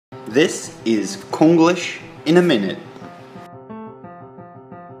This is Konglish in a minute.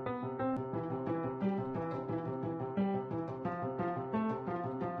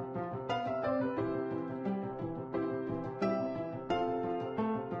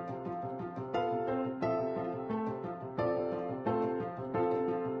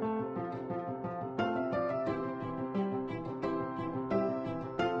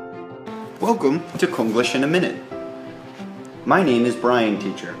 Welcome to Konglish in a minute. My name is Brian,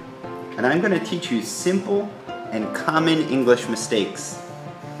 teacher, and I'm going to teach you simple and common English mistakes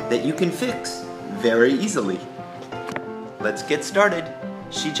that you can fix very easily. Let's get started.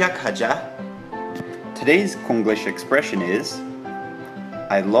 시작하자. Today's Konglish expression is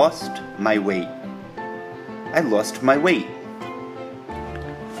I lost my weight. I lost my weight.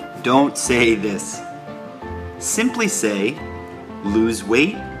 Don't say this. Simply say lose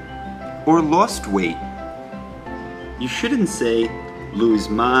weight or lost weight. You shouldn't say lose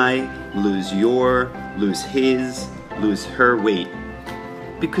my, lose your, lose his, lose her weight,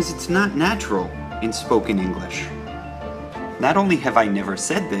 because it's not natural in spoken English. Not only have I never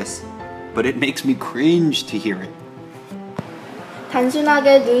said this, but it makes me cringe to hear it.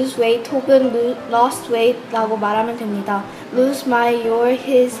 단순하게 lose weight 혹은 lost weight 라고 말하면 됩니다. lose my, your,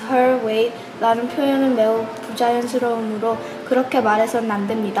 his, her weight 라는 표현은 매우 부자연스러우므로 그렇게 말해서는 안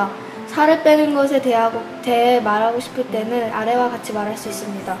됩니다. 살을 빼는 것에 대해 말하고 싶을 때는 아래와 같이 말할 수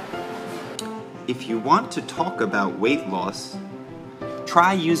있습니다. If you want to talk about weight loss,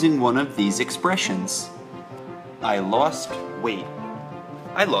 try using one of these expressions. I lost weight.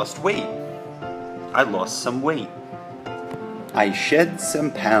 I lost weight. I lost some weight. I shed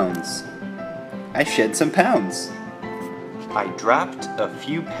some pounds. I shed some pounds. I dropped a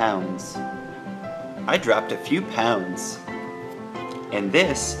few pounds. I dropped a few pounds. And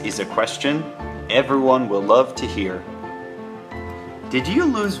this is a question everyone will love to hear. Did you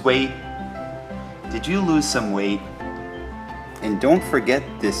lose weight? Did you lose some weight? And don't forget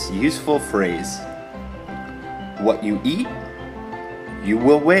this useful phrase. What you eat, you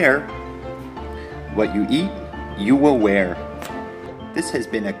will wear. What you eat, you will wear. This has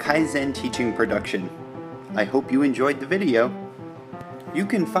been a Kaizen teaching production. I hope you enjoyed the video. You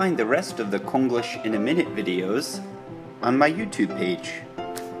can find the rest of the Konglish in a Minute videos on my YouTube page,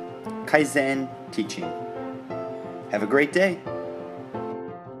 Kaizen Teaching. Have a great day.